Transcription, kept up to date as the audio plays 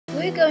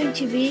we're going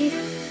to be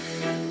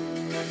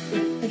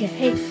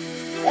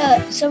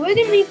so we're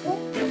going to be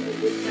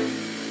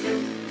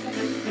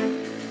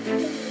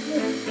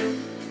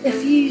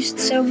diffused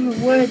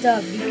some word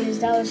up because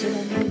that was an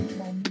unknown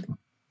one.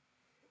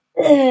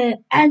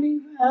 And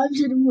round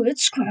to the word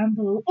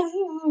scramble.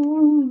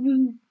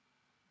 Ooh.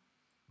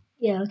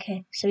 Yeah,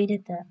 okay, so we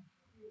did that.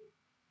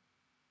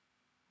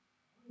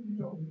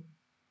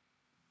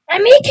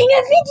 I'm making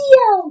a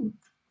video!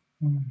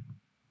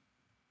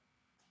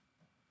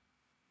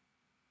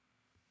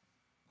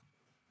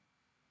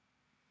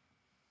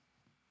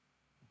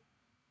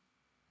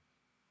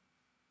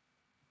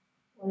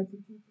 Why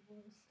did you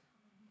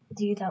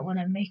do that when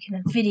I'm making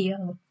a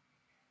video?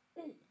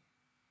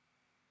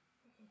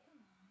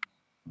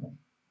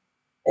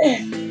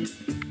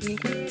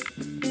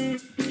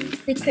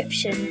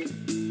 Decryption.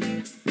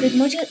 With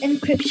module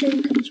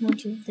encryption comes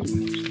module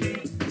decryption.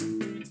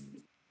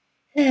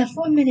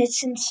 4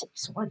 minutes and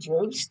 6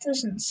 modules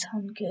doesn't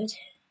sound good.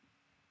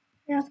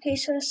 Now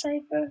case or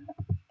cipher.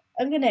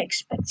 I'm gonna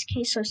expect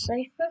case or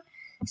cipher,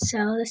 so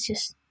let's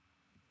just.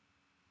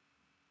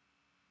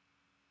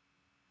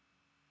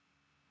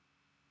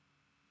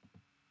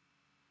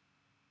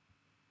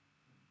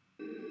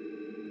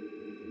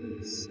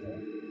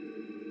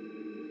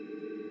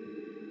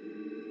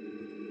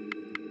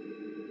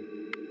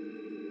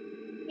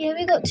 Yeah,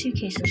 we got 2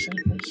 case or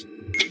ciphers.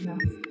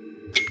 Enough.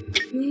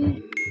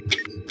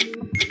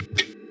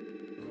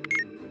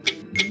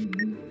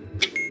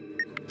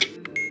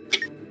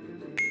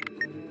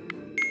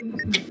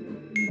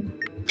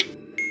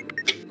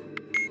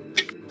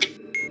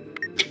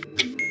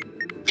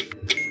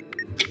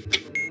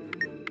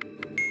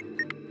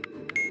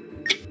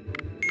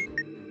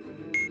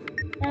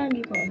 And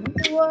you got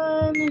another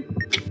one.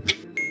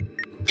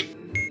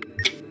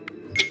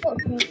 What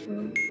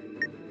purple?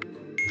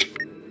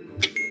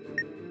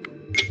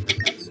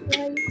 That's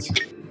right.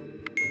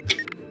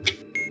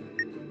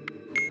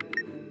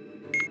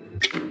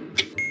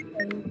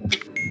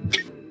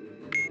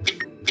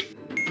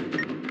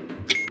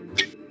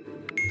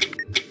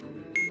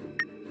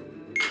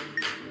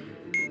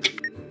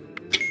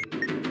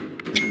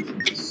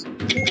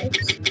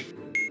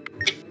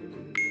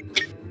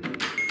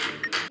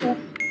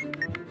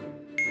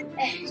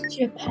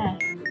 Extra pack.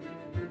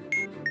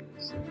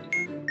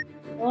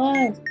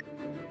 What?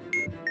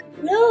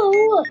 No!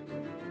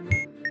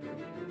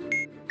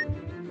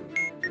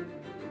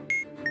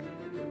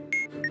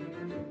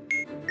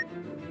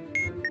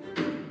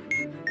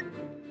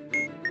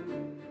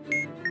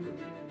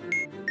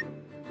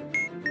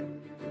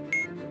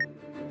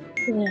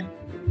 Yeah.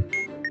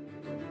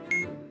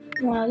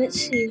 Now let's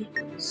see.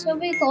 So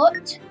we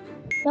got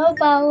no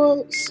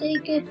vowel,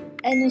 SIG,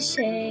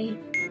 NSA,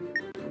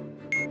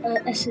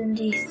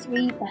 SND,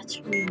 3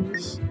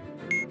 batteries.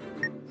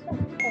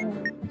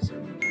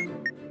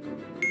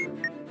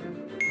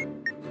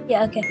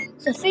 Yeah, okay.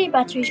 So 3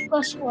 batteries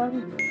plus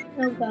 1,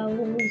 no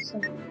vowels.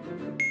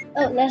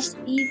 Oh, last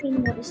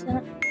even, what is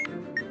that?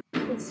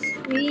 The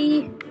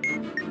 3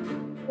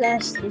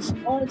 last is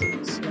odd,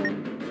 so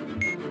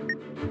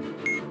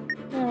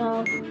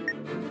now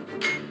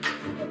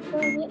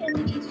the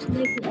indicators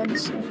label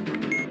NSA.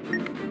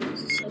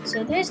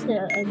 So there's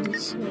the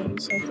NSA,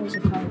 so there's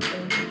a power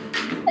code.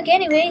 Okay,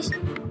 anyways,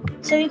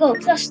 so we go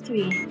plus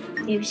 3.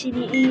 A, B, C, D,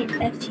 E,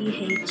 F, G,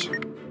 H.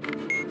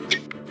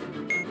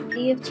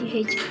 E, F, G,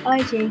 H,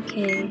 I, J,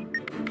 K.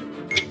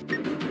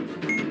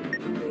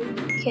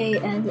 K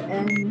and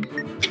N.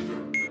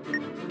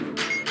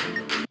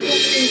 E,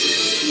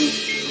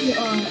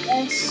 R,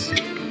 S,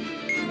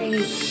 A, U,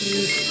 E.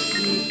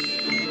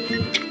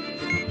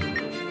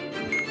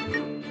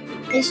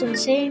 It's the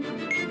same.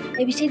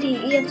 A, B, C, D,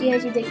 E, F, G,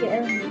 H, I, J, K,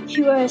 L, M,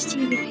 Q, R, S,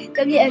 T, V,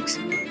 W, X,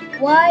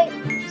 Y,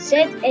 Z,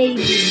 A,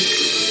 B.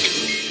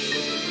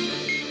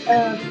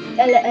 L,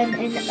 M,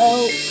 N,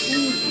 O, P,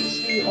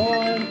 Q,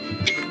 R,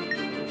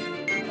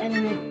 and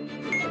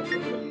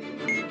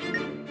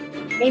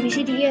A, B,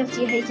 C, D, E, F,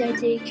 G, H, I,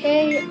 J, K,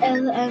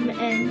 L, M,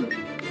 N,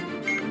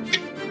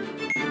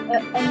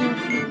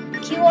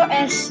 Q, R,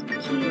 S,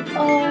 T, U,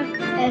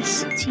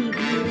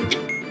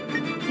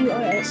 Q,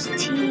 R, S,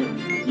 T, U,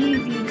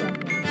 V, W.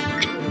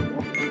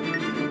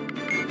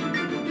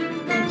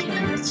 Okay,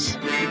 that's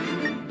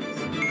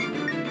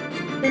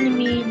gonna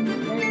mean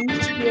I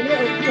need to be a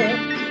little quick.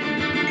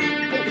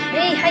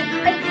 Hey, hi.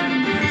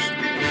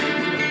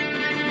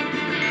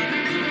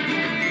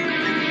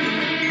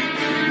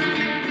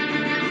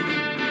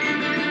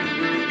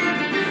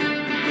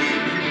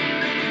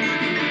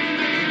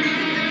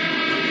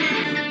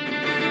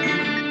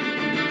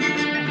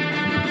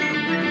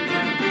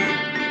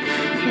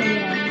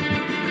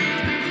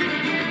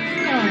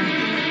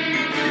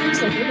 Looks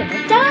like we're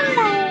gonna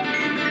die!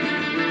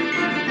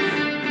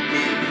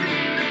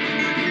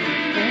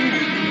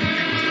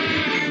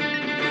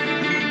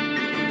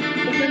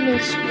 Open the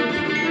screen.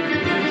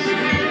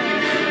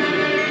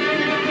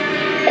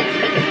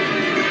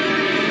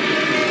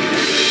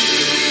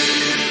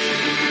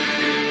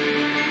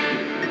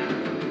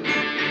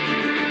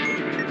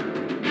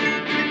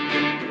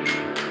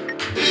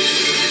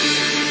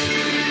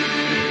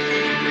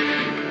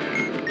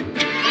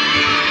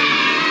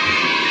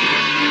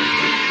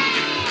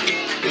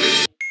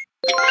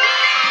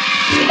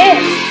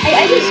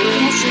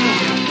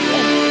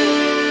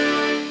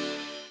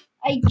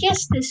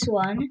 this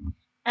one,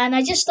 and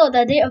I just thought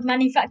the date of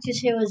manufacture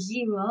here was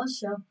 0,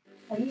 so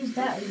I used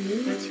that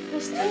rule to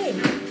press A.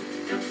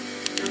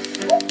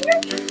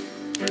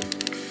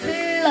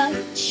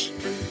 Clutch.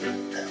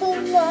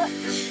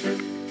 Clutch.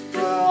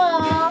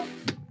 Bra.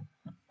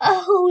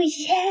 Oh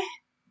yeah.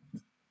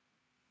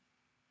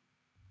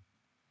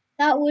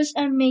 That was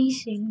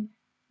amazing.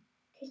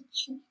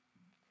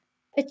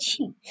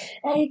 Achieve.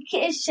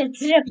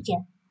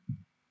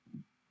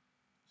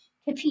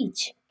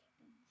 Capiche.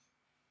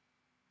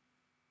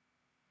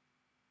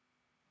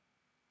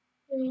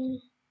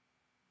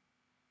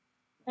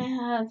 I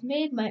have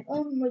made my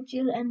own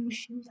module and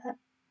machine pack.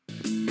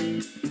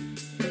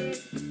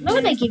 I'm not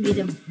gonna give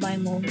you my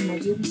own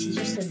module, this is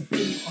just an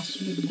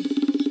impossible.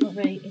 It's not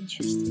very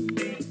interesting.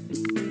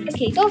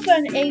 Okay, go for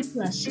an A+. A+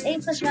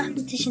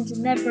 mathematicians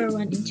never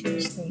run into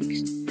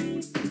mistakes.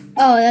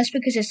 Oh, that's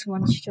because it's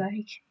one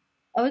strike.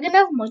 Are we gonna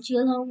have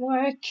module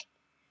homework?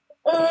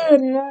 Oh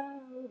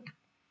no.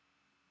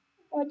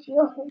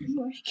 Module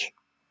homework.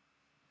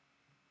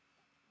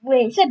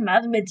 Wait, it said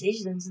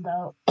mathematicians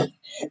though.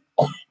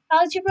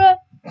 Algebra?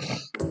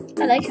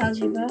 I like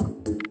algebra.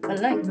 I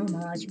like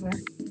normal algebra.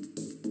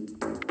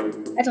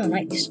 I don't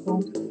like this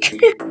school.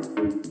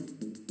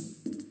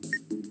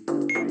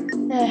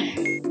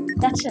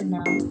 That's a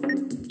no.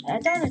 I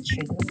don't want to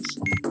trigger this.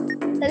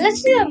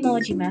 Let's do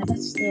emoji math.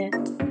 That's the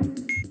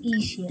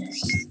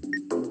easiest.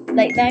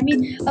 Like, I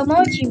mean,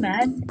 emoji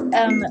math,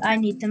 I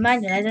need the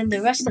manual, and then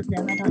the rest of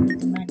them, I don't need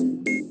the manual.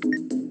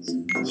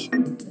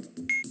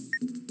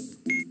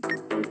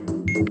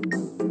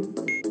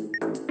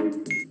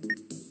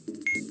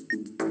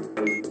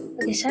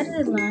 Okay, set of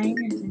the line,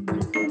 and then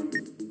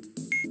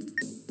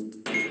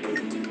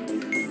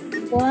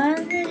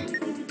 1,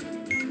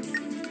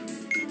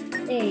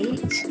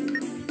 8,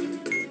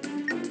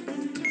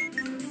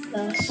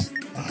 plus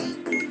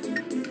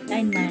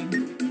 9, 9.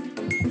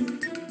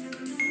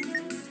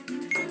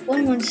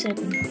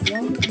 117.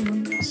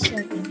 117.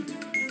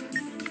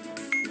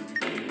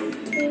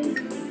 Okay.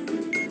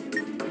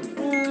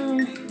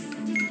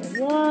 The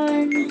 1,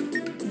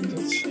 and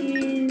the 2.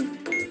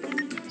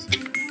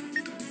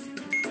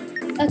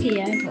 Okay,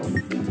 yeah, I got all of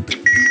them.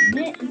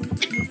 Submit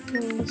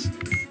equals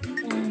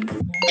and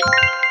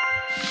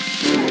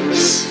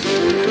nice.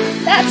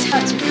 That's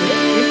how to do it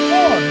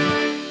before.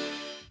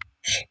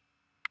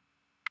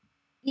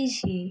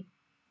 Easy.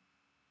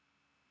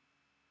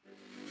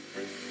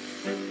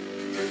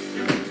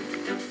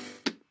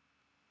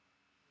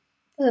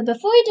 Okay,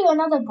 before we do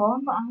another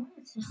bomb, I want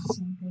to test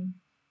something.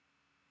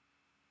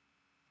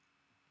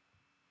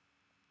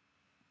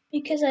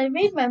 Because I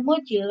made my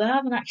module, I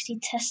haven't actually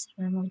tested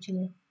my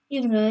module,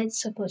 even though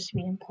it's supposed to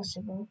be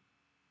impossible.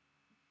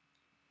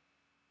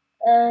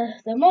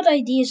 The mod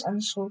ID is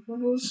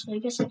unsolvable, so I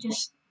guess I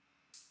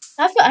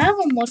have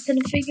a mod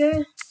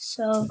configure,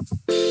 so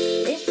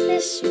if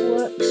this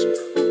works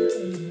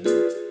properly,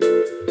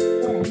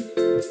 then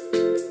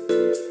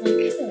I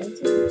could.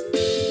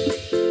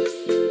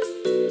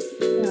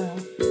 No.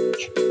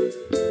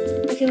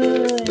 Okay, wait.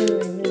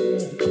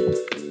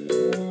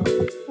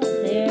 Not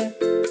there.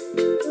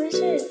 Where is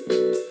it?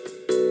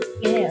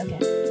 Yeah, okay.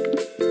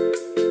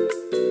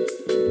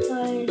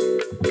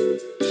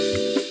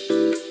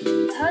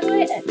 How do I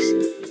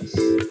exit this?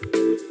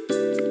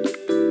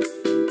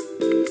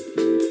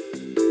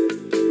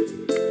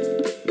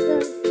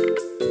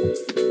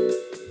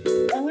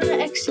 I want to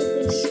exit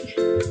this.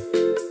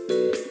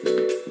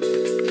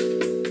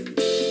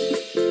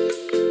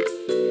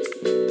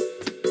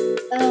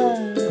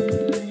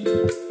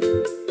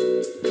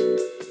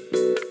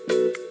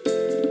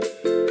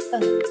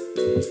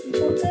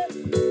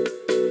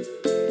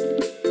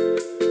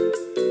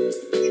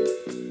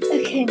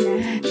 Okay, now.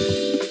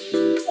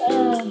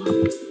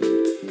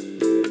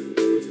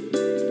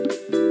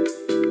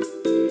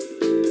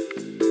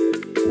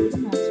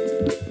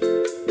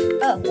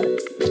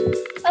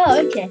 Oh,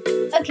 okay.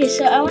 Okay,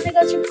 so I want to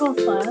go to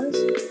profiles,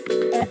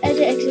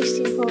 edit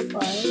existing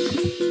profiles.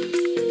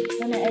 I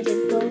want to edit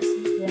both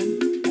of them.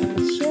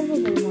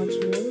 Solvable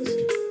modules.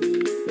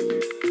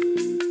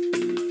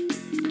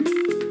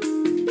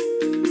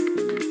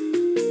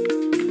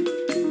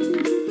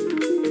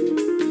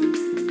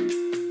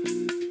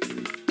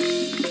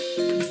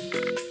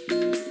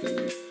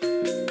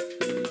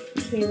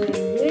 Okay, wait,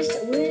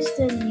 where's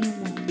the new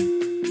one?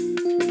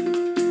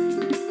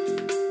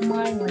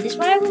 My one. Is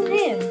my one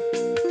here?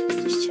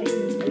 Just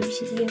checking.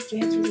 ABCD, FG,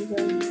 HTTP,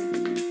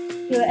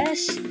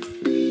 POS,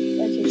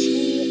 okay,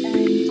 T,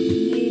 and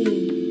U.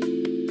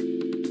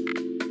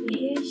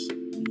 Here's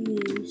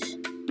use.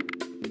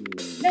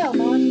 No,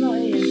 my one's not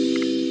here.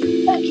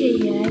 Okay,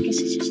 yeah, I guess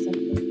it's just up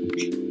there.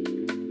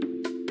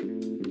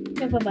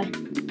 Okay, bye-bye.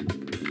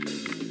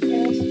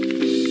 Yes.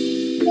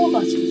 4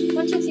 buttons.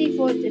 1, 2, 3,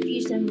 4, I've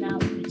used them now,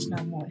 it's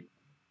no more.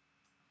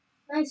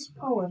 Nice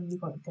poem you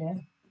got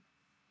there.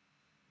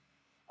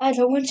 I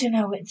don't want to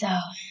know it though.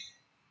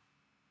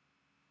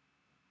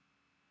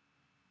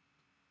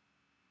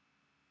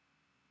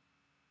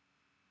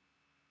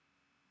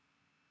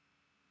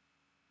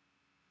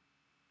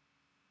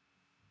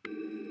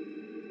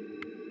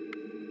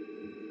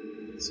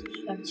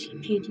 Subtract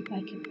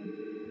PewDiePie coupon.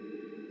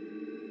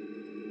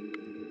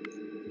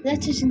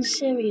 Letters in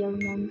serial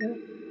number.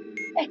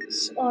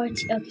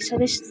 XRT. Okay, so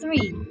there's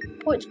 3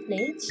 port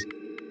plates.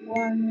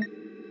 1.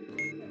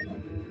 Okay.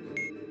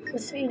 So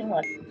 3 and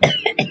 1.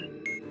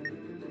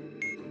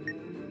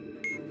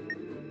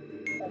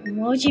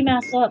 Emoji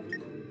math up.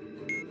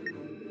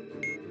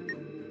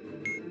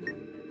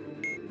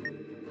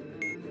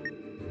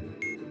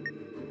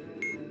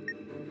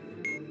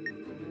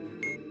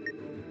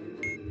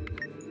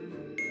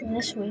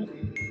 Let's wait.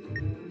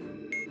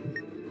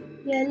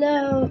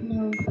 Yellow,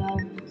 no vowel,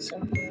 so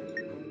good.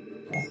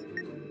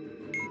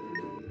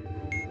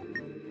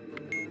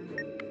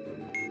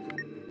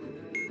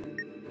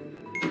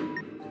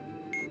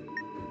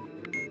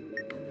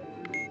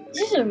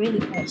 This is a really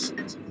hard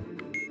sentence.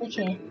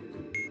 Okay.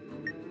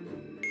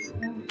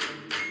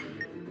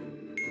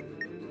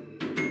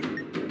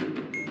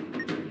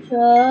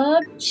 So.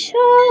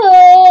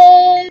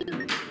 Chug.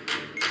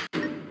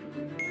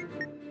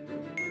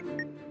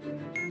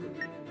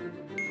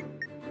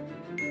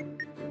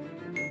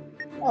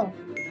 Oh.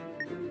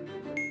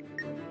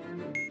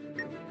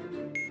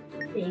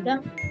 There you go.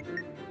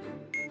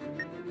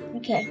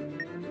 Okay.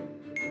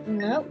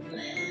 Nope.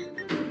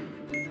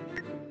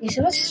 Okay,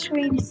 so what's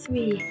screen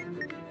 3?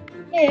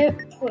 Here,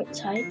 port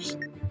types.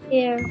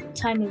 Here,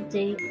 time of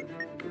day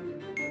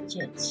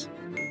digits.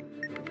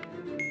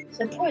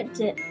 So port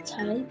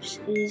types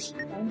is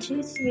 1,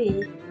 2,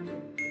 3.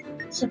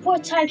 So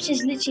port types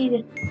is literally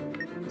the.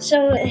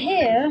 So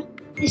here,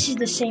 this is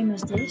the same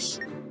as this.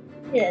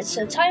 Yeah,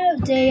 so time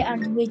of day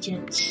and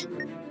widgets.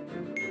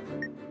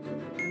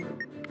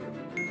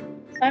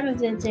 Time of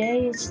the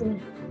day is the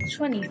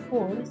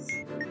 24th.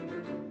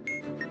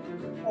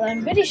 Well,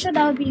 I'm pretty sure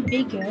that would be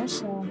bigger,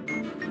 so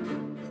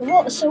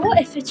what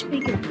if it's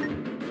bigger?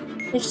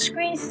 If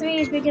screen 3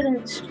 is bigger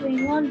than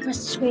screen 1, press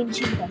the screen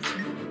 2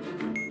 button.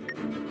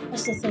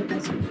 Press the 3rd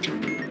button.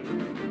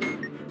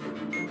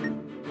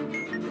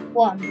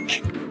 1.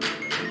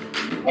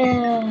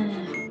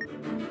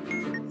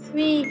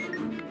 3.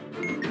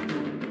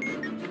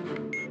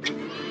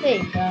 There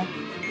you go.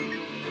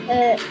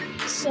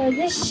 So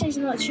this is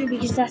not true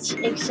because that's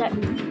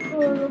exactly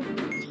equal.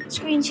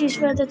 Screen 2 is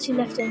further to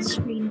left than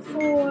screen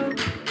 4.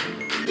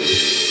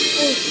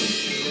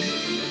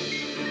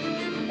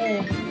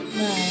 No.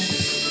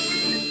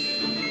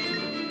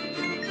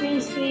 Screen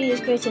 3 is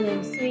greater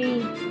than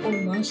 3,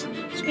 almost.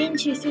 Screen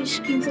 2, 3,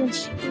 screen 4, and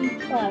screen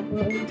 5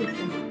 are all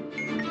different.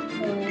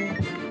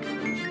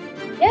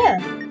 Yeah.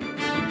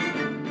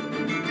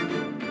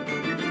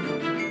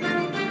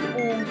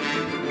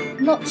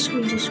 Not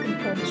screen 2, screen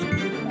 4, and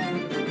screen 5.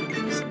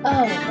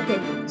 Oh, okay.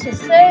 So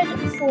 3rd,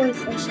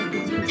 4th, or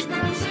 2nd is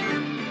first.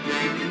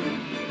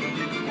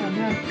 Oh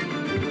no.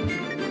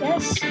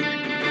 Yes.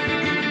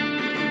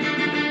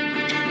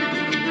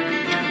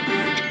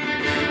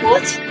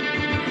 What?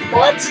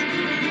 What?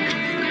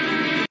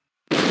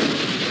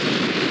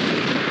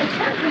 I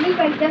can't believe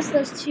I guessed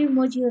those 2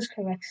 modules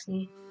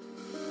correctly.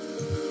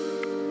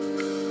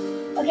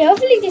 Okay,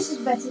 hopefully this is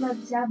better than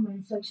the Xamarin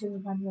Reflection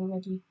we've done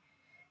already.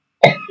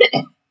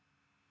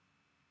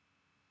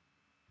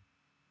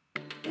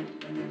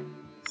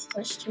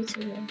 Start straight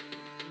away.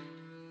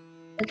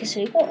 Okay, so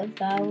you got a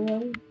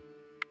vowel.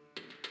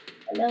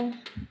 Hello?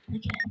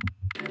 Okay.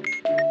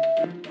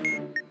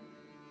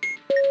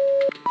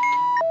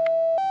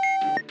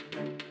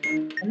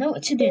 I know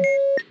what to do.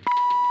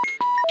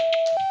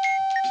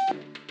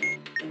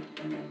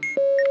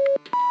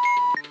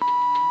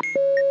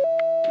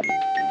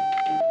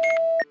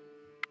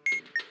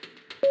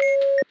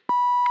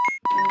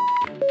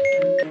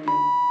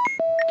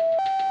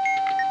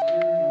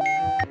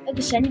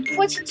 Okay, so I need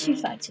 42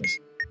 factors.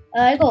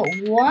 I got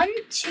 1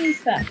 2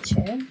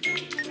 factor,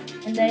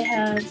 and I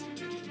have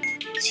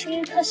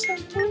 2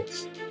 custom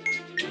ports.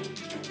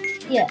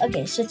 Yeah,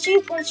 okay, so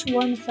 2 ports,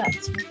 1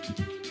 factor.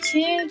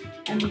 2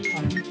 and 1.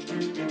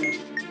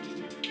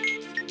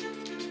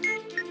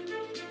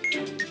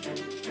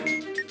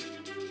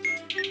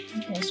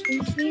 Okay,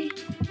 screen 3.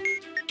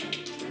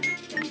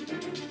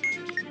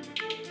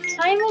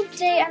 Time of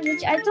day and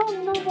widget. I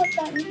don't know what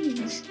that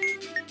means.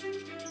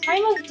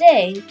 Time of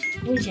day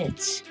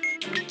widgets.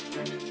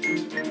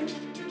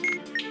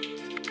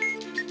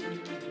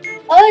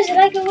 Oh, is it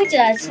like a widget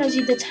that tells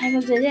you the time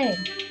of the day?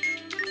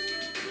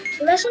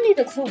 Well, that's only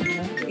the clock,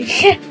 right?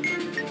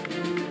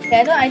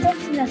 Yeah, I don't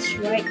think that's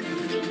right.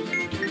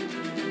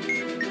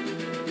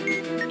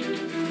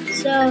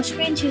 So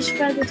screen 2 is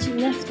further to the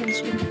left than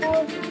screen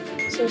 4.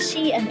 So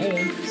C and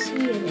A. C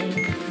and A.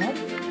 Nope.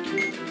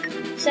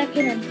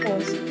 2nd and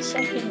 4th.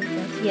 2nd and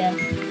 4th. Yeah.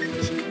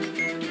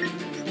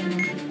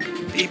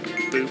 Beep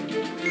boop.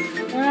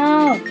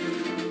 No.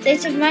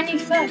 Date of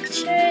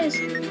manufacturers.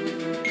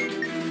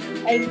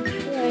 I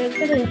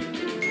could have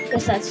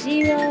guessed that's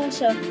 0.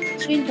 So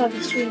screen 5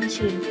 is screen 2.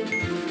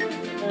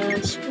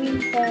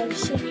 Screen 5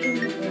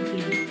 second or B.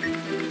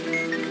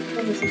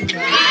 What is it? Okay.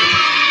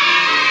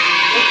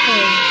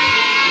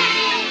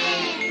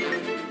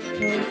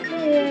 So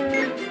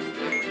here,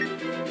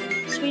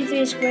 screen 3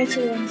 is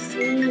greater than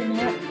 3, and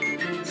that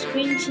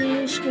screen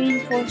 2, screen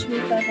 4,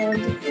 screen 5 are all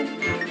different.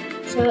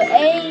 So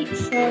A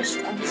first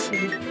and C.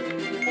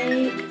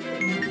 A.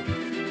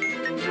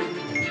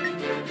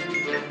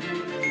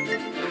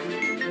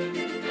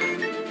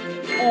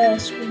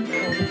 Screen 4.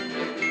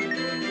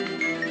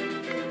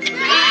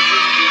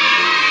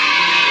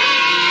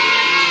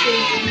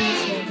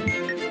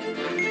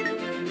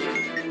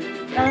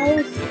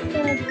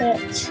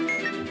 Alphabet.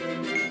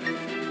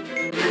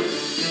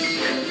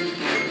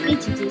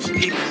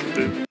 Introducing.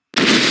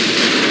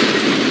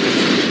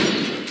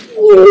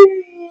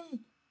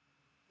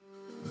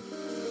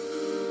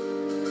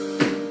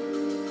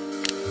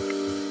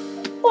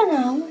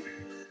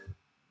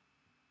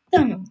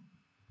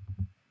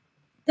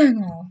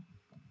 Dunno.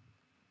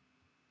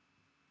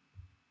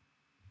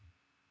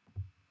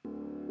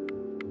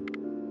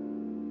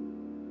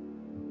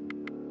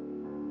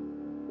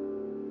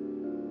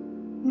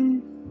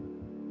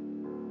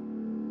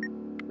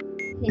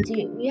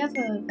 Okay, we have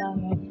a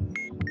value right here.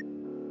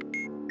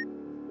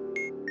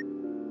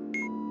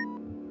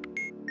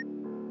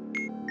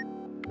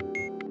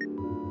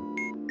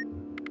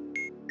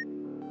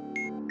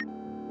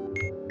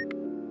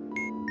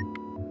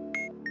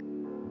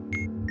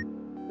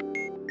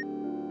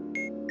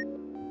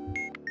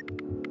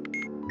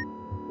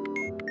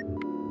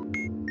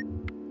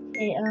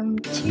 Okay,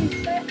 2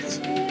 factors,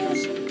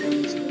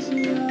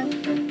 0,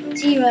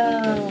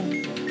 0.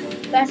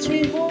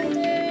 Battery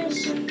holders,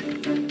 1.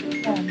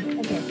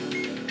 Okay.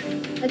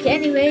 Okay,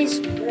 anyways,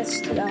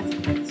 let's do that.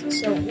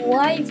 So,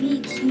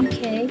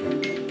 YVQK,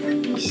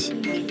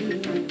 BCQ.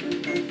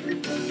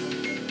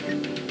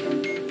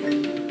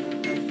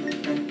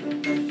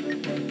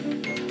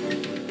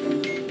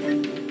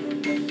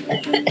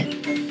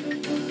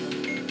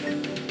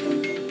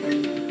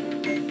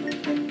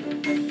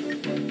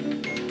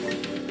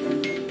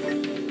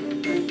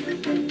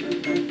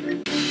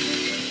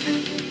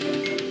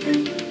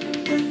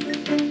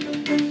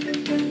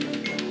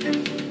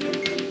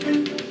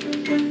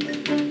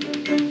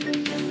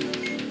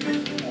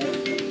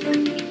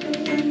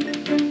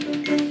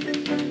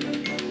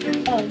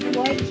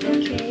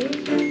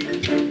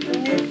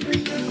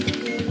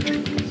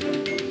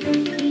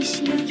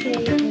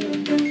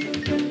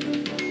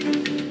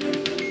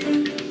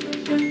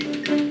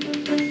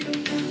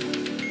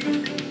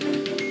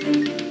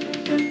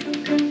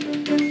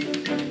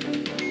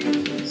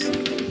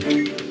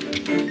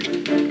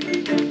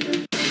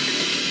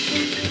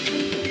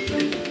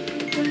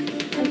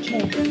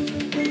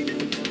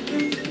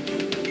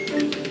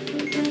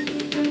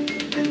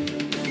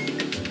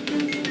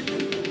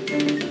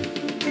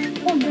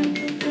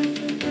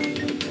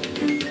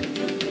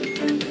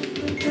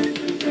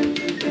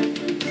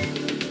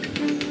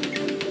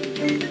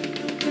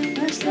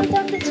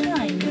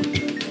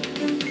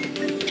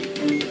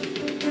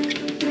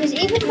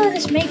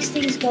 Makes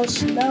things go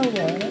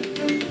slower.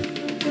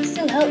 It's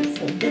still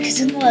helpful because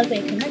in a lot of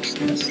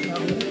connection goes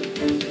slower.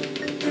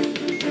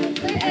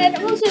 And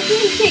also it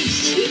really takes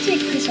cheating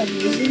for some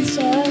reason,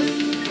 so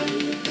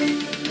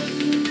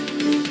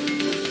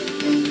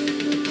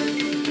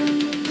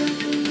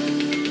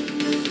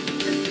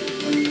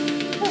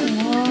come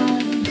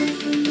on.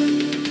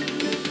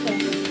 Okay.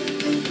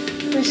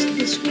 Press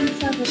the screen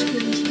 5 or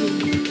screen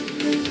 2.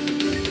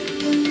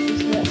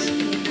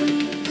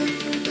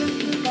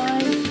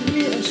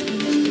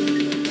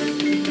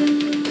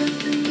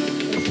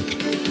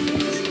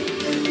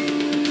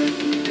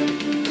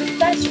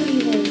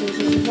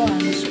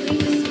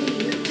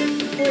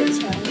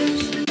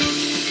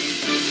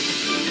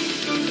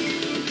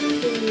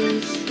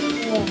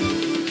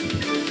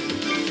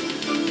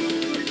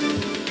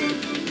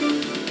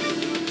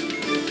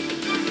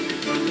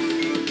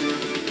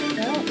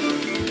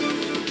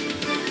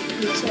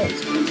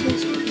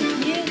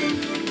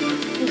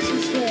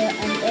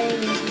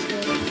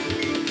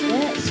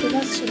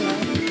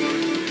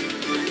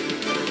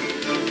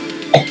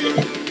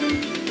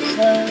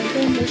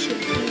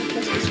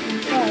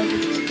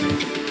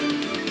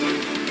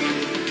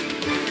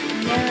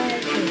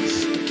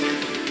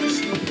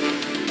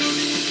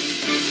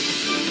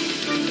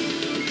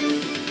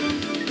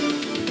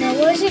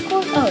 What is it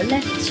called? Oh,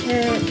 letter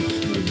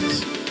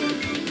keys.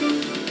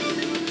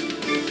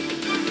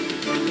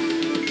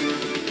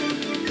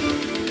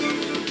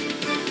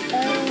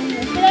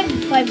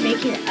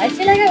 I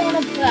feel like I want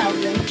to put out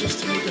one just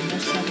to make it more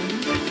sudden.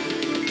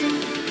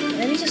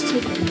 Let me just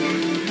take it.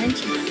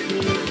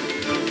 93.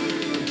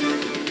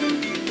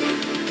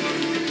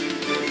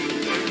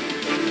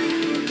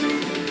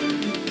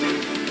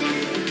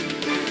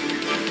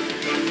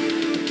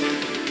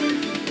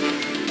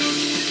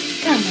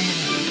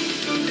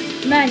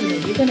 Manual,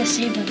 you're gonna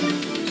save them.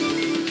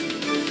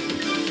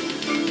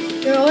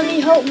 Your only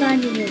hope,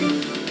 manual.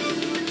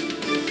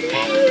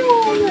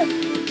 Manual!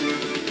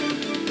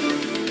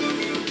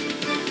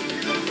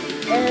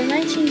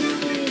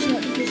 1903 is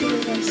not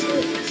divisible by 6.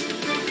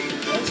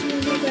 Let's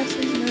move the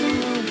guesses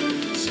now.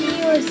 C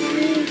or 3.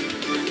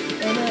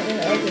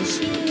 Okay, C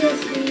or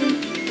 3.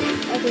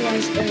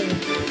 Otherwise, A.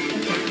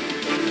 Okay.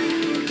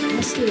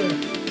 Let's do it.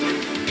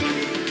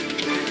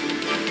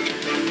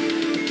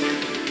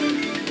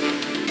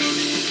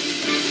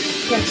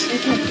 Yes,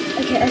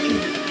 okay.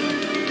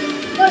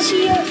 Go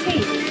CEO3.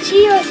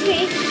 CEO3,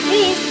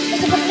 please,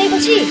 let's go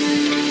enable T.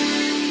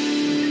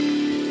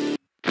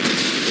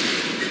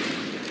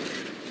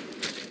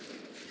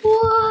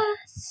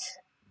 What?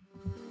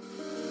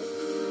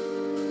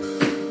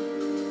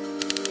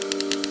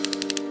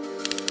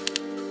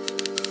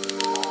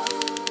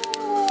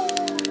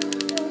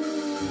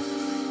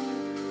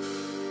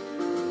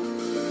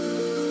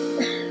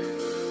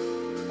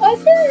 I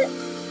feel.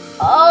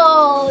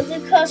 Oh, the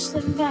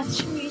custom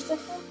batteries. I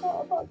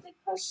forgot about the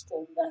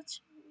custom batteries.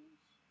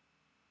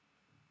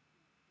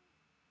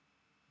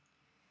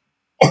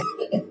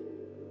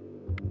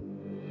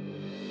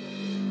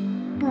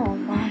 Oh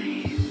my.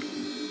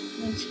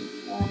 Let's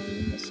try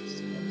this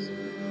is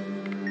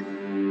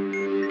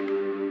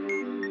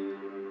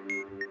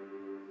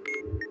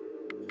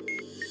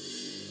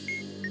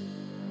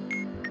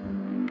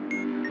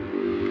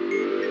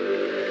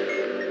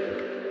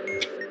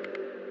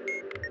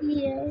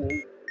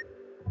Yay.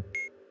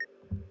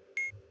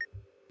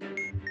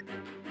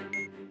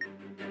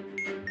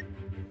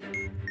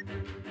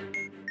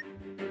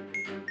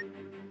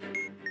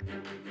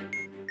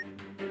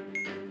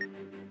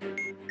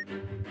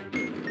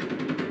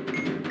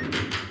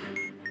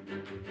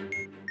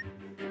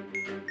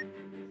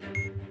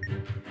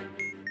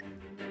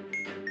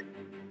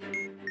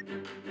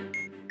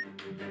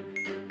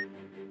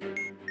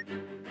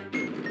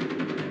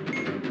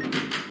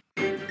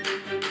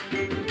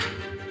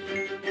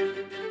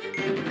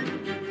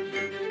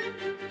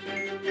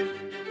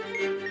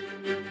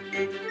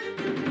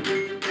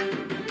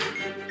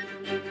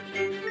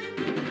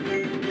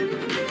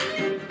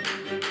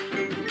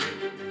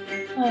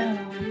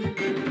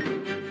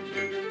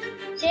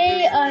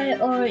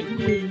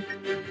 J-I-R-U.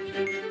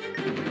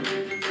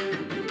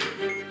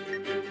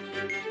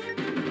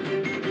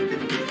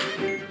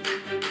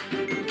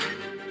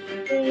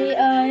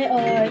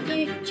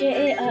 J-I-R-U.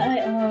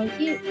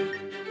 J-I-R-U.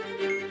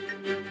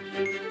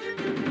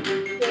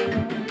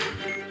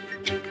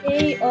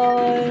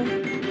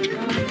 J-R-U.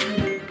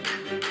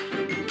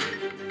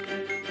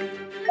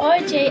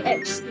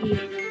 R-J-X-D.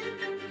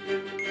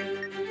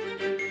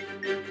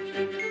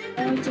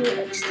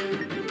 R-J-X-D.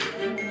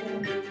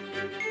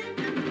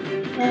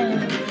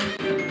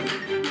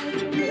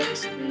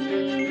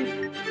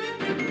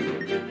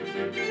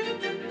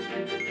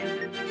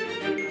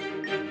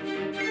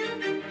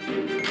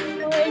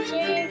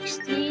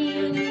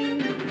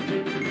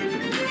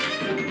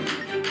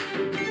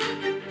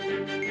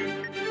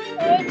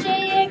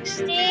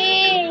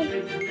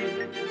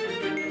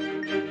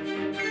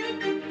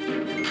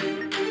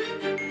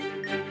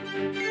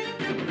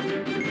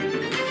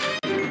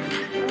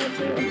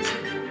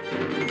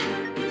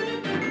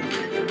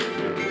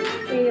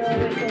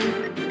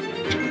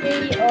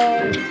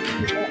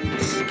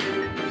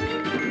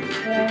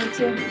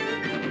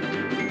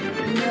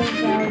 No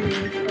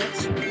value, but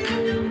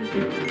we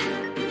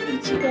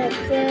need to get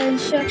the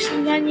instruction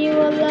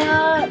manual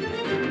up.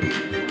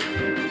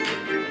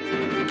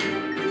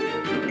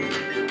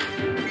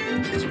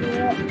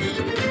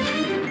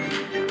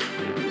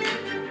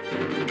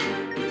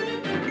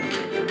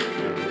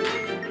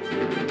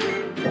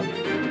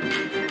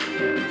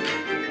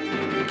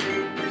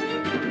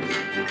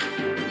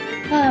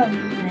 Oh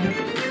my.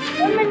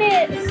 1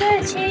 minute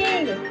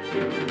 30.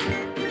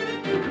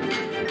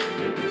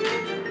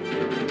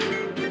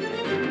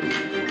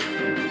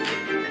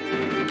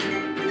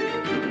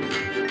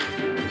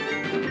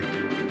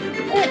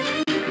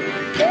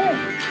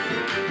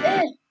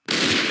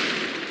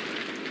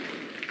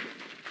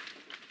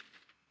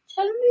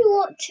 Tell me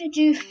what to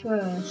do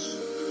first.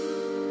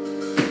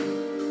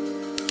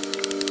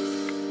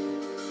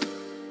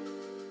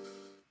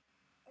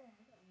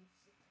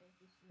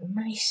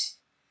 Nice.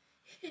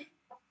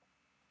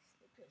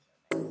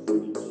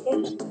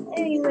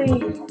 Anyway,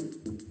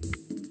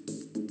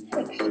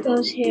 text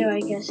goes here, I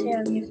guess. Here,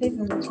 I'm your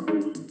favorite.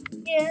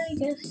 Yeah, I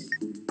guess.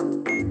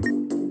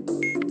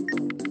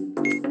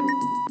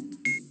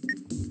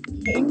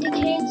 The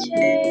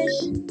indicators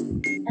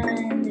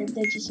and the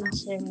digits and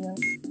serial.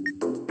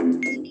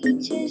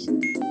 Indicators?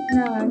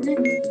 No,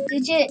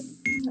 digit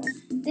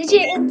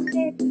digits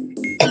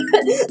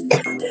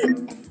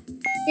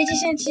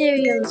and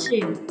serial 2.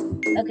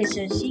 Okay,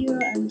 so 0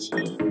 and 2.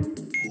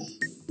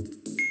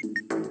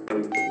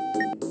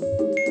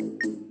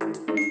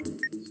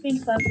 Screen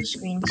 5 or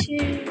screen 2.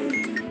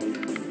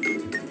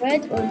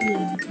 Red or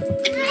blue?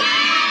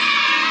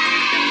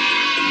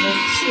 Red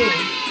 2.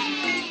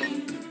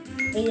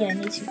 Oh yeah, I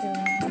need to go on.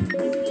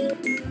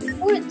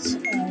 What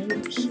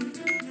times?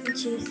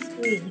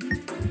 3.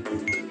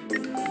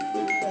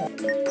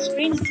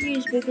 Screen 3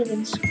 is bigger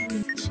than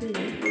screen 2.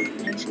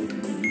 And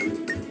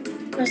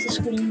screen press the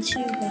screen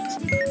 2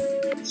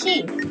 button.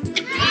 C.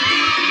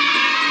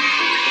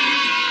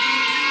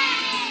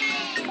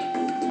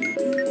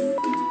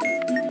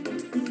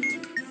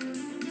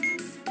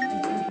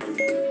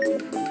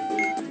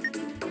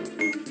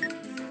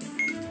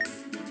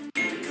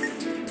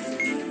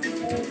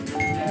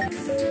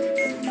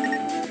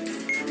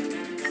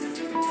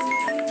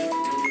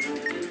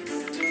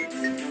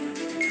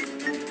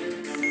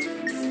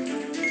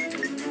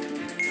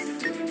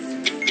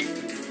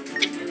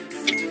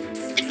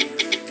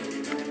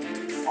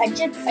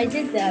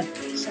 did that.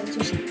 So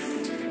just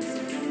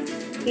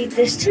beat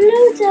this to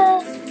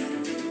loader.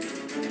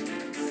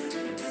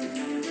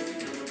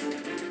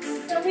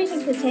 For some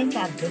reason, Contain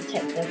can't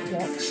detect the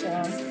clock, so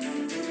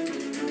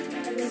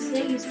they're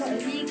saying it's not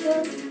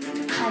illegal,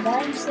 and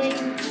I'm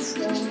saying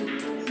so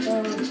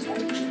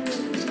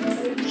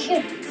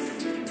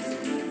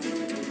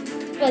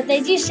but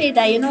they do say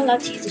that you're not allowed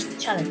to use this for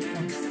challenge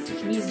points. You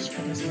can use this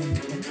for this one.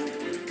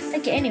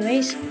 Okay,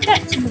 anyways,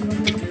 back to the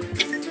normal.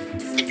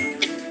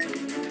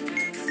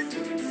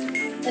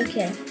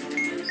 Okay,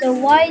 so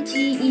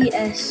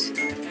YGES.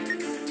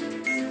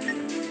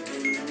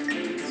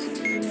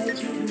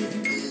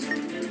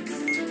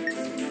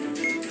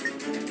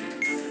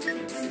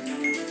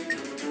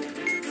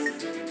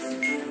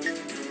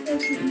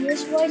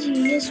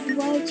 YGES.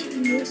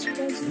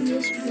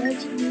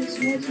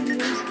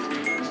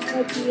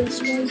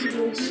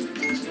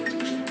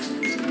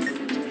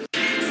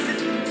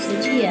 So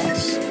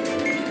GS.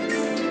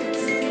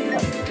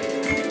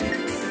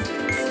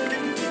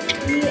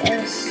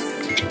 GS.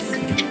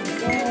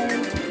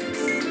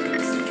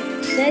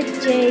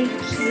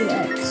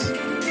 ZJQX.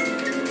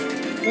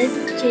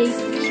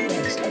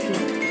 ZJQX.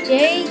 Okay.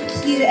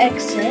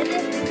 JQXZ.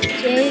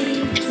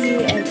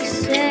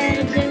 JQXZ.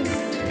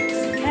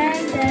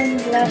 And then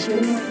the last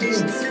one is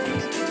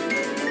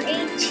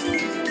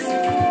 84.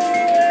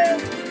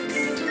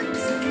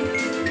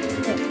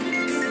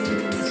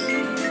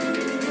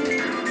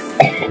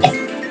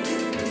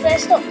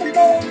 Let's stop the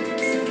ball.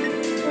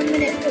 1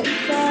 minute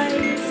 45.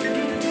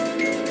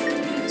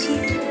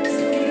 84.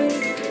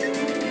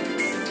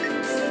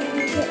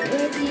 Get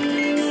ready.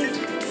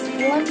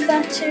 One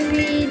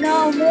battery. No,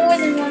 more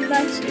than one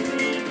battery.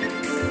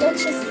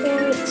 Lots of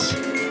ports.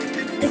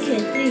 Okay,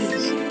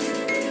 please.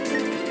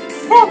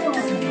 Come on.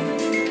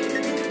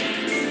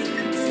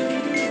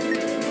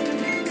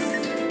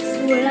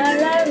 La la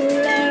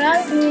la la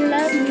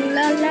la la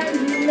la la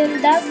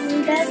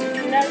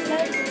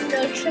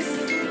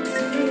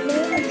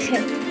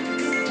okay.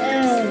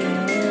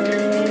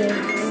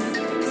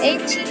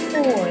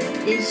 84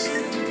 is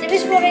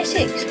divisible by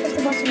 6. Press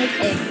the button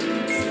with A.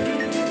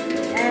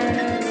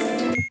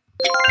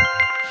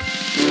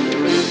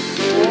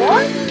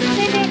 1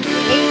 minute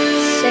 8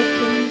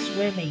 seconds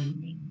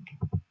remaining.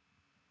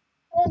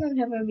 How long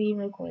have I been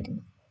recording?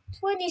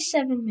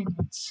 27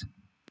 minutes.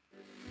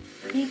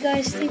 You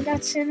guys think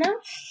that's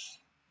enough?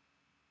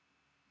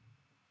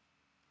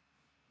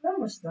 I'm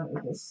almost done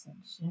with this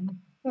section.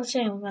 I'm not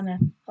saying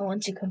I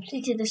want to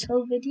complete this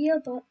whole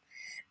video, but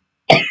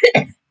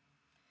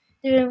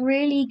doing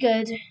really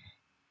good.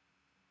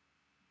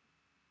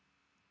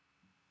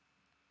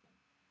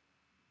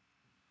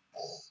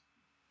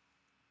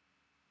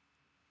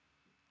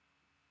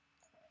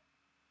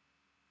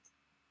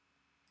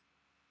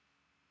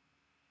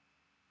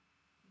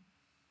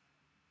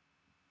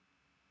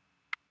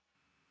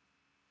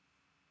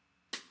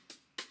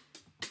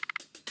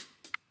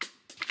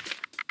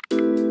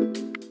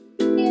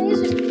 Yeah,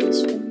 let's just do this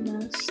one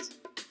last.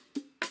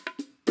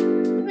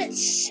 I'm at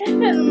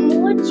 7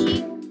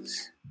 modules.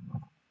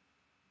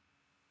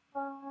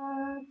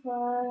 5,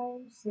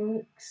 5,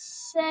 6,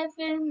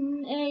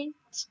 7, 8.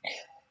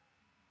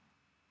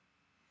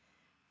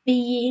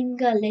 Being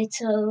a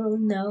little,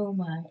 know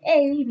my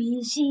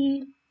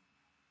ABC.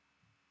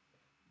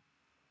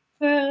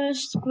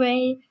 First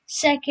grade,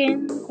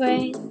 second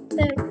grade,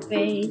 third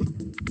grade.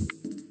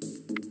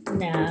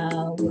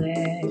 Now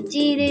we're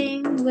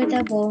dealing with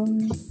a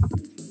bone.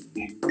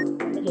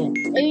 Again,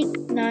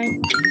 8,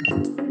 9.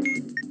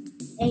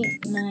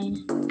 8,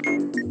 9.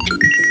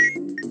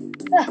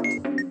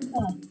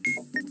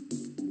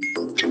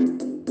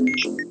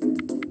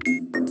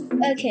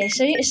 Okay,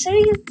 so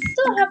you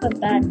don't have a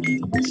bad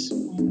meeting. That's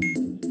fine.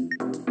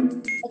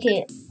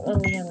 Okay. Oh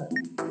yeah.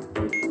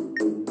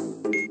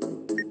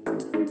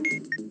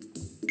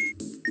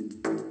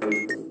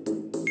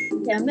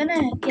 Yeah, I'm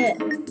gonna get.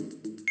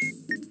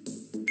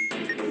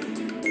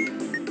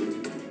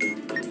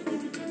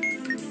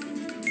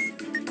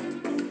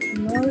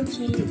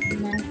 Emoji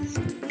math.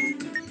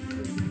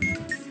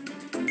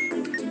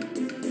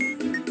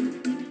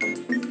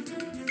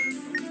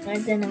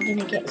 And then I'm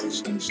gonna get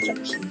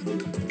instructions.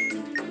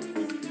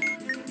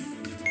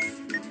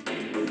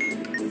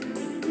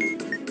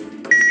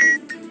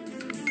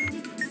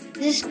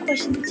 This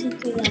question take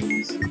 2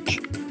 lines.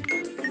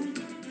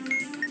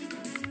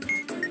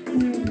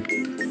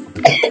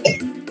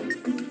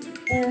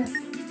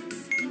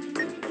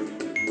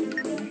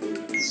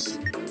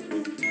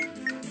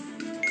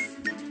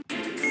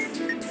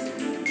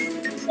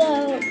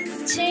 So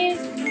 2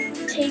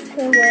 take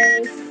away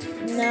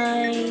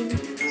 9,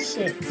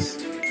 6.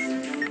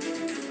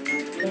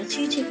 Yeah,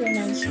 2 take away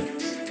 9, 6.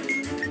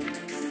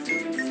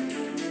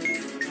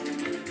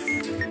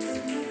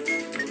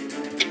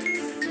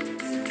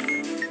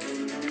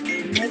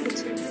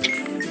 Negative.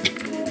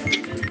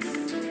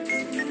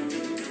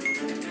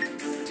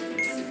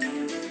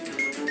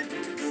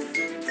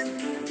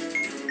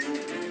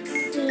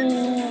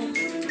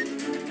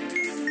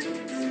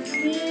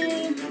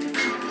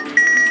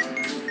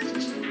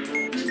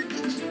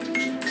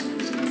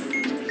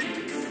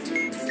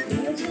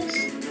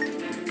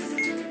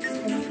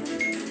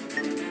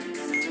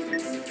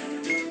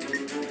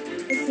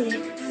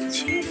 click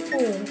 2, 4.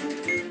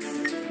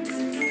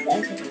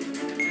 Okay.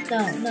 No,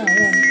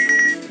 wrong.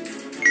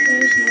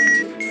 There's no.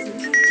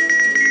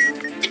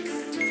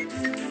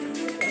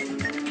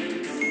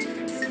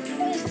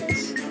 What is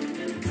this?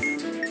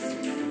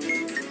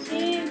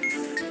 2,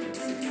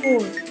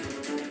 4.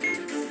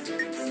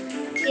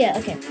 Yeah,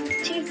 okay.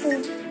 2, 4.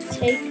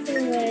 Take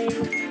away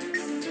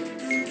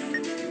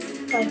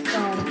by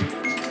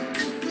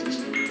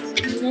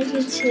 5.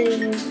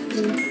 Negative.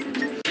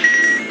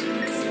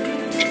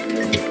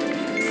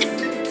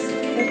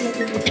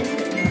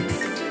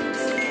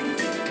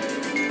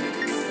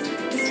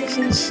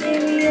 And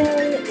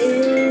cereal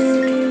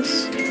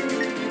is 3.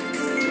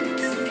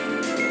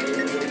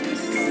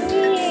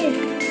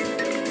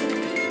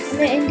 And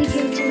the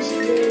indicators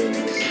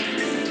is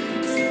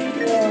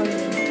 1.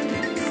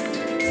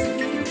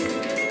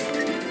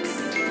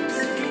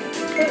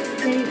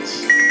 Footplates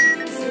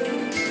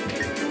is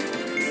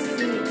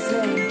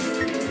 1.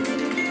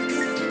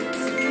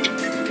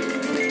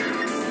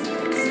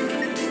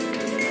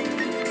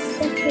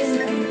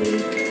 Second and the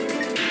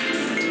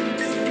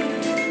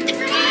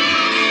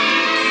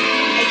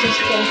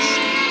just guessed.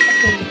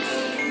 Okay,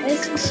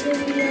 let's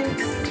cereal.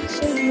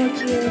 Sold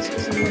modules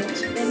is a lot.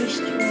 Spanish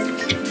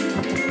drugs.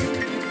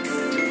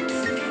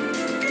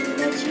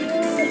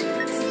 Module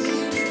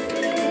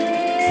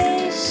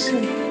is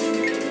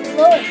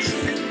lot.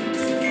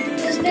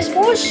 There's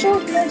more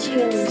short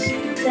modules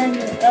than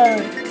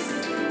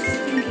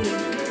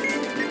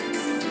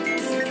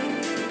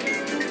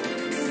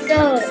so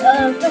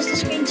press the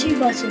screen 2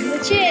 button,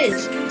 which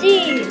is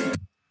D.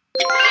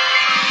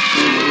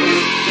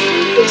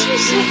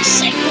 56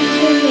 seconds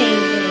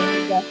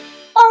remaining.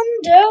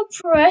 Under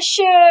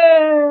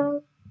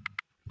pressure.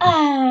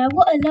 Ah,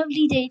 what a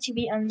lovely day to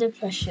be under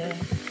pressure.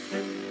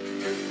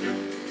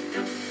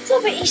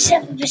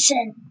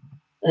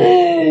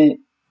 77%.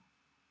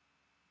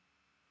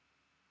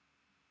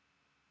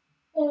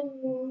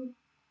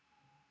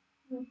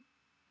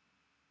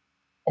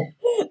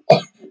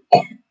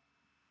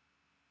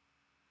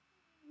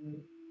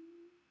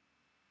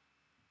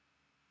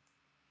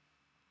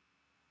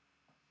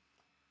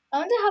 I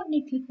wonder how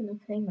many people are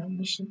playing my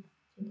mission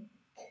today.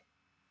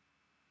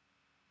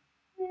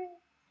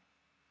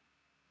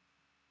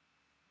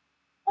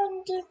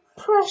 Under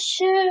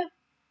pressure.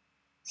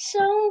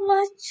 So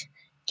much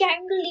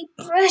gangly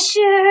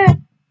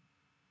pressure.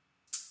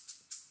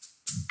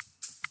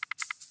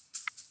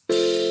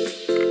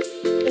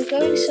 So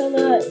going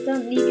solo,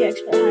 don't leave your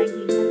expert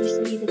hanging.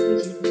 Obviously, need the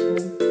cruising control.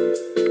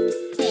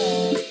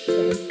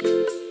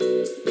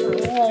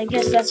 Well, I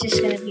guess that's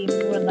just gonna be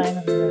more line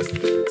on the road.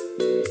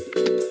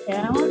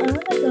 Yeah, I wanna go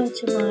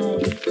to my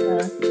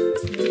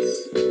this.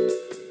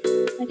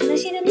 Can I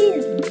see the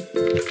leaderboard?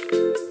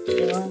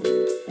 Okay, well,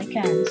 I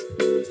can't.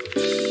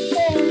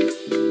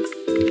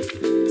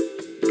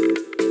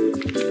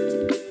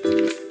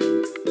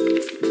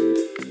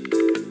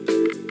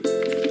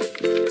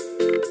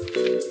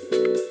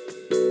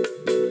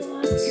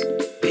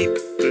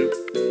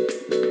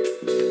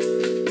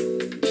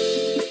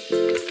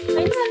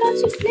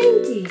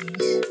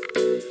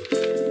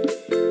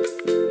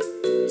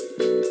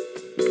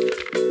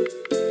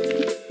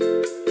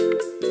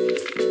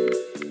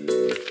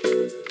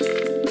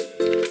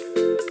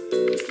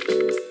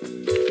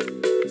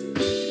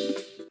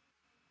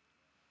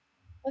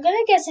 I'm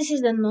gonna guess this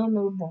is the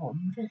normal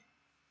bomb.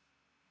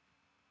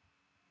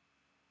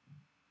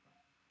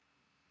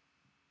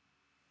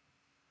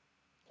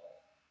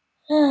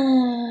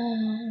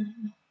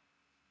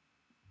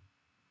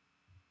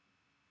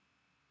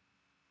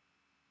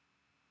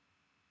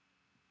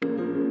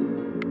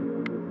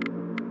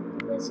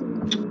 That's a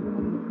normal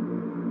bomb.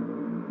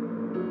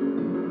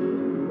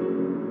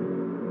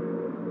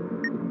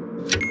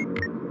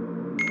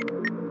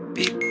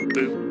 Beep,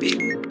 boop, beep,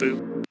 boop.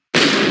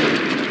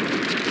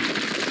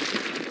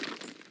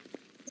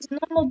 It's a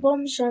normal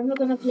bomb, so I'm not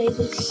gonna play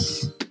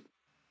this.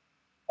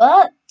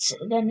 But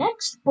the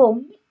next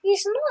bomb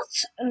is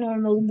not a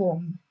normal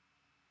bomb.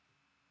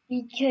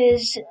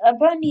 Because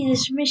apparently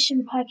this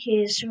mission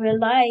package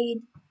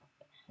relied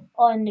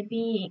on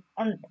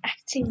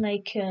acting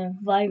like a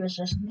virus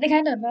or something.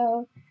 I don't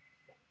know.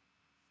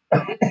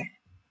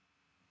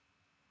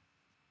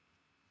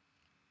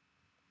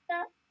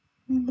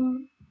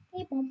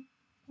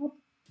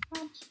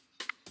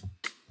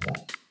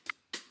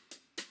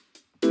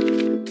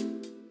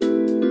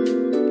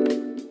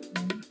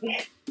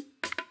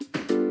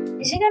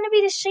 Is it gonna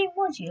be the same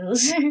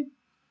modules?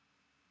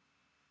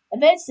 I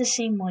bet it's the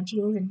same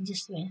module in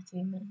just 3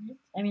 minutes.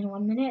 I mean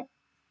 1 minute.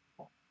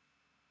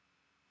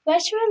 But I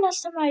swear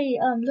last time I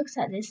looked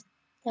at this,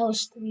 that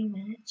was 3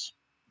 minutes.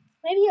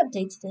 Maybe I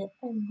updated it.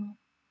 I don't know.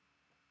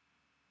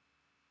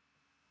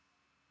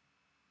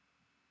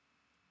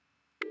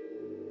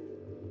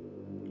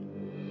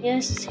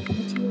 Yes, same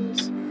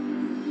modules.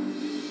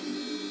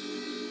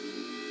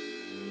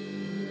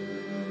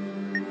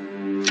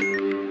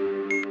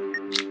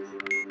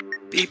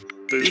 Beep,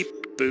 boop, beep,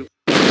 boop.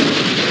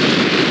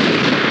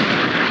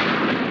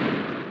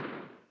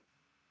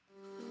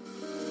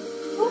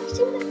 What?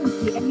 actually want to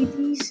complete any of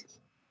these?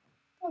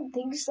 I don't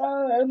think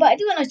so, but I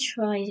do want to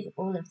try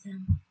all of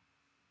them.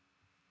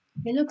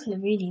 They look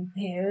really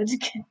weird.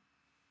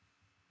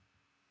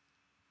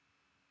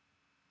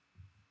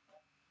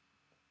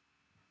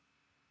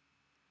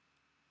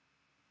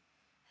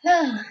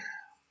 Ah.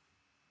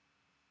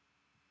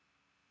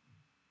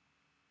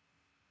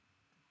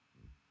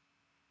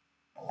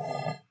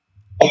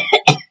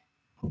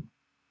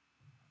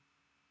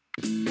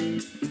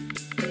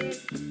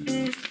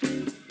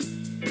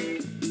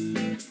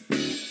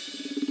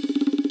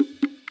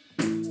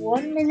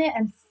 1 minute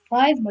and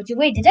 5 modules.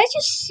 Wait, did I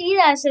just see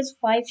that it says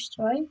 5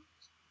 strikes?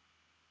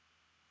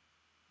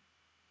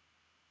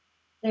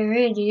 There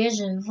really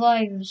isn't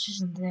 5,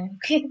 isn't there?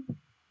 Okay.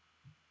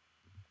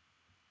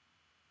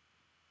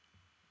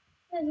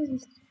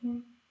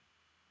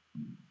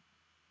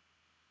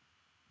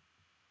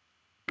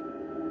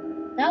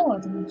 Now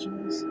what do we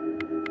choose?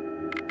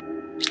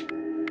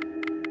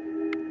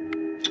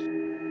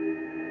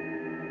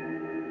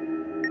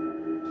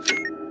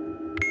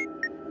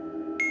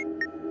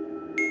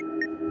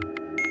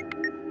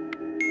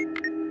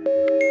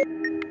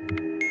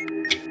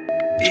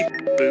 Beep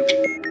boop.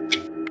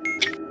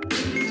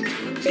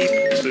 Beep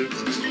boop.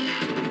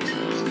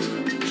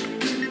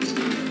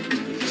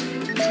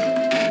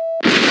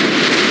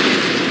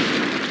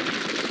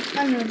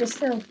 I know, there's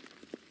still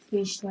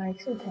 3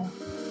 strikes, okay.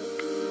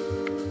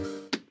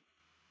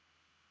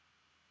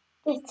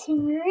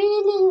 Getting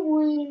really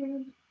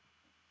weird.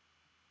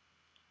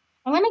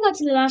 I'm gonna go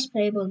to the last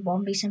playable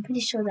bomb because I'm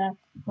pretty sure that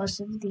most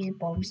of these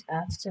bombs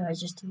after are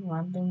just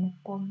random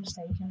bombs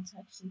that you can't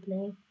actually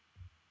play.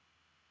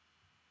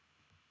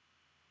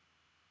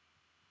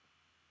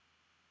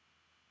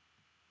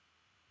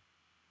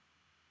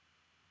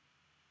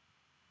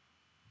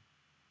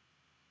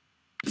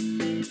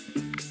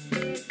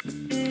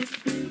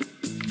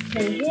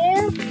 Play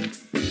here.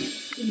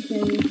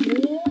 Play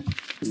here.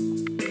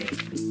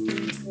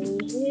 Play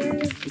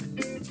here.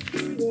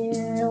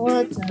 Yeah,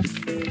 what the?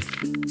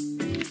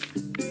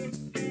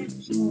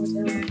 There's no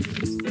other one.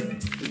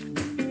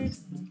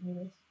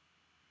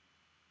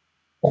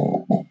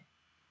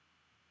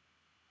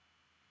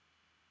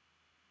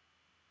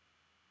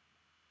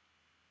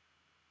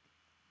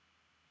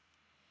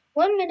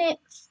 One minute,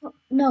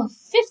 no,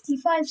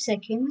 55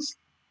 seconds.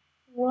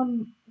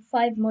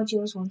 5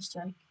 modules, 1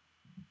 strike.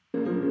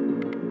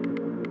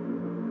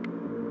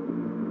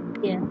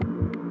 Yeah.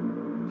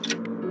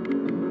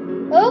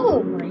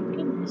 Oh my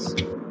goodness.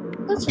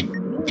 Got some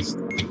real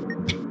stuff now.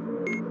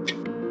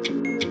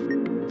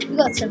 We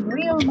got some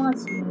real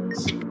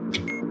modules.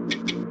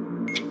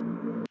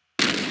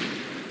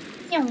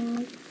 I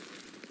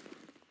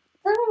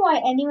don't know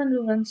why anyone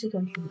would want to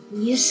complete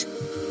these.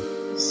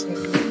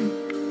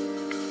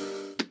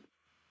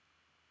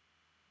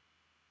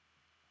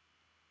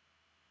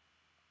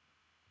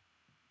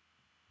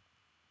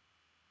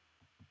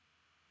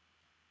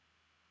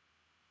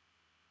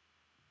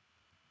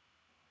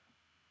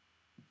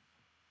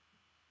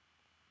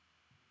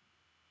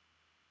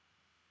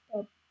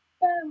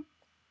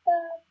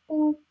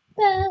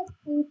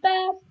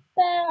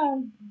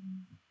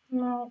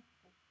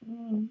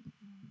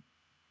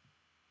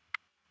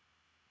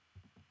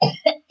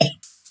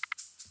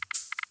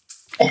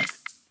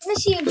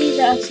 Let's see if these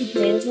are actually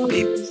playable.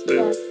 Beep boop.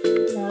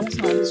 No, that's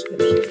not a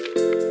description.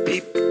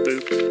 Beep boop.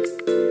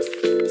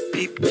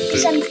 Beep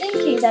Because boop. I'm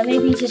thinking that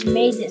maybe you just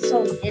made it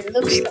so it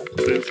looks Beep like it.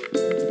 boop.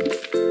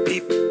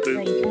 Beep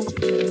Right, boop. you can't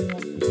play any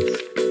of these.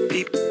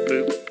 Beep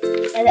boop.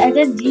 And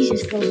then these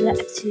just go back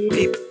to.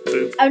 Beep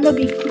boop. I'm not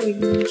being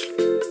cringe.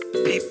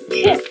 Beep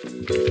Yeah. boop.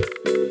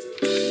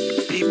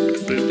 Beep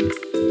boop.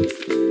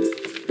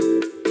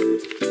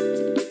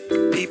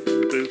 Beep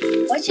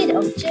boop. What's your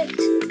object?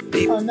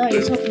 Beep Oh no,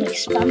 you're boop. talking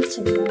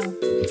expansive now.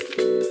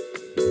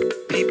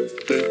 Beep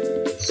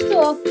boop.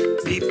 Stop!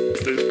 Beep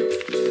boop.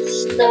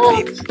 Stop!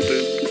 Beep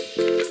boop.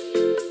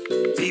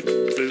 Beep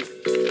boop.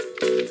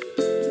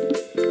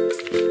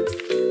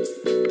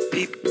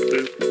 Beep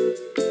boop.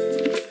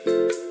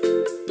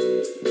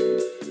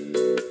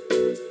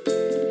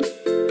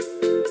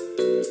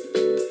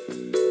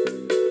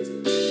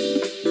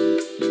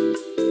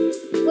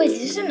 Wait,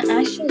 is this an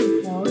actual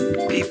bomb?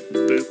 Beep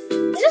boop.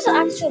 This is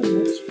actual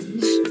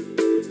modules.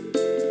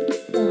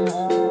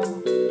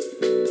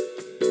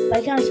 I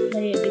can't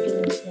play it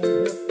because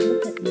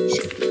look at these.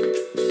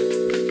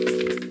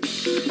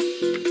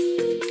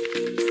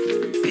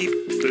 Beep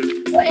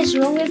boop. What is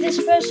wrong with this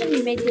person?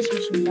 You made this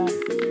mission bad.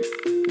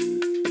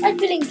 I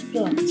blinked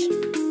blunt.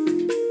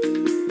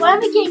 Why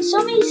am I getting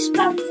so many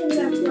Spamton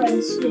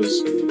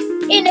references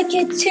in a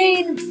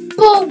cartoon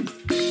bomb?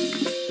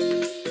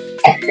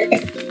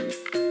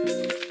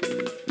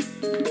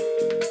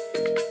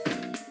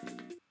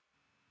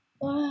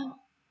 Wow.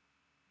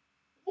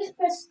 Just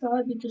press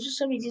start because for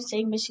some reason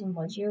saying missing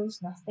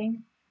modules,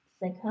 nothing.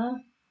 It's like, huh?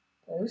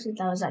 Those,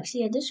 that was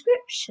actually a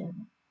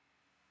description.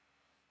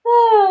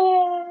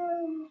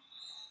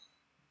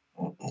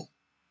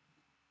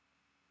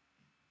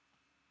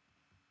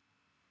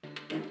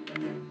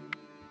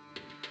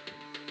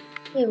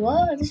 Wait,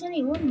 what? There's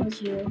only one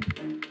module.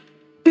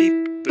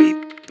 beep, beep,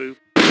 boop.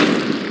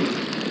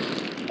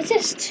 It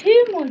says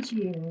 2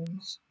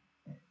 modules.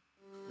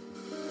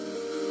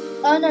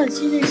 Oh no, it's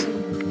in this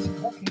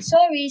one. Okay,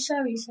 sorry.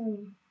 Sorry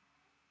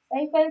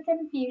for the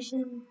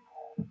confusion.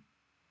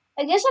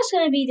 I guess that's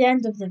gonna be the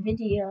end of the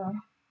video.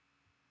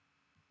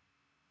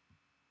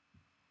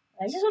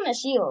 I just wanna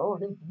see all of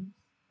them.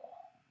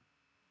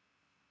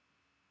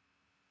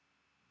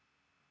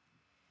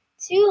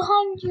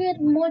 200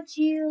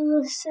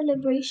 module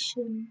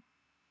celebration.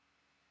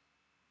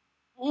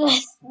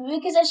 Yes,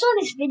 because I saw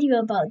this video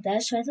about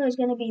that, so I thought it was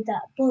gonna be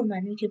that boom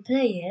and we could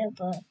play it,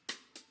 but it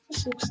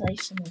just looks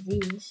like some of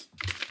these.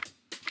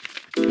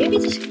 Maybe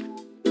just.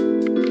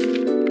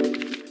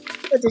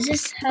 But does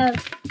this have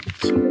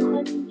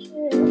 200?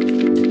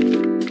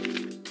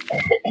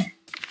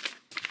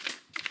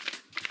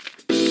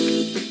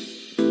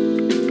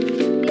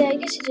 Yeah, I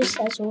guess it just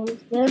has all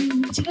of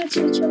them. To go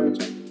to the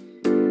charger.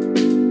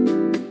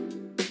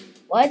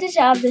 Why does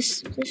it have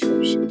this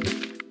description?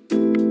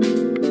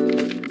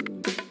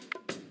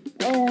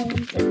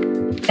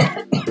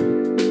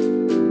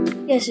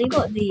 Yeah, so you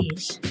got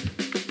these.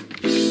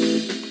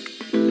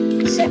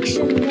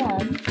 Section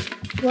 1.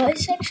 What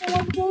is section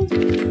 1 called?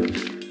 200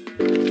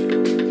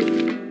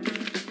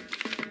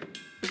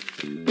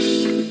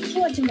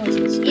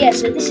 modules. Yeah,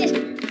 so this is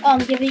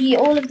giving you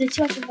all of the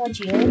 200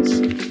 modules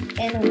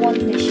in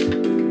one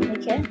mission.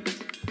 Okay?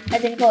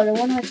 And then you got the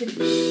 100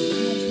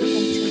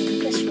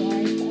 modules. That's right.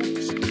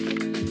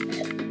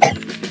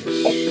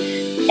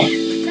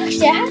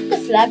 Actually, I had the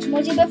flags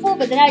module before,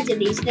 but then I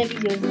deleted the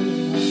video.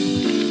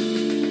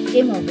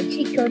 Game over.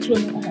 Cheat codes will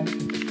not help.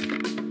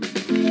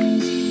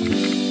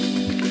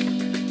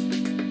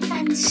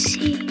 And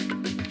see.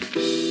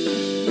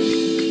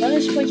 What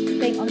is supposed to be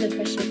playing under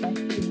pressure by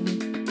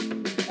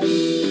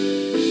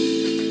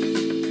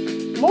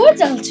more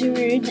altitude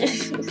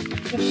references.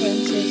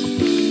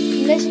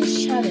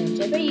 Legends challenge.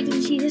 I bet you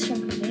didn't see this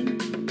one coming.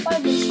 Why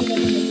didn't see that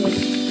in the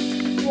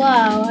book?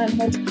 Wow, I have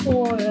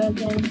Modcore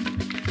again.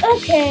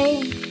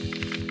 Okay.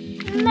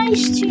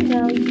 Nice to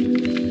know you.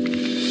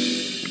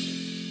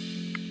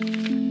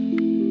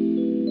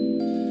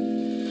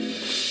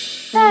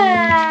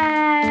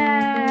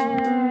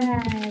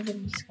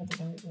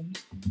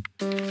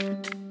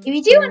 If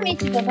you do want me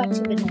to go back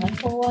to vanilla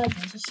for a while,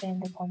 then just say in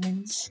the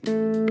comments.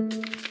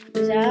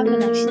 Because I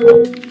haven't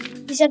actually.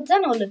 Because I've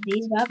done all of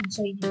these, but I haven't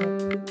showed you all of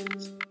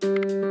these.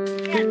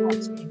 Yeah,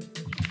 not so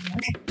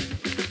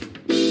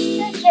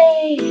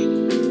okay.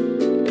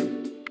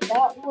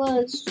 That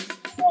was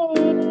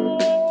fun.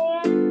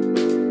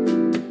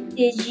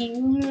 Did you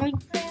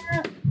like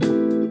that?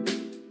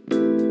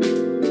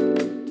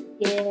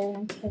 Yeah,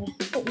 okay.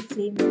 Put the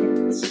theme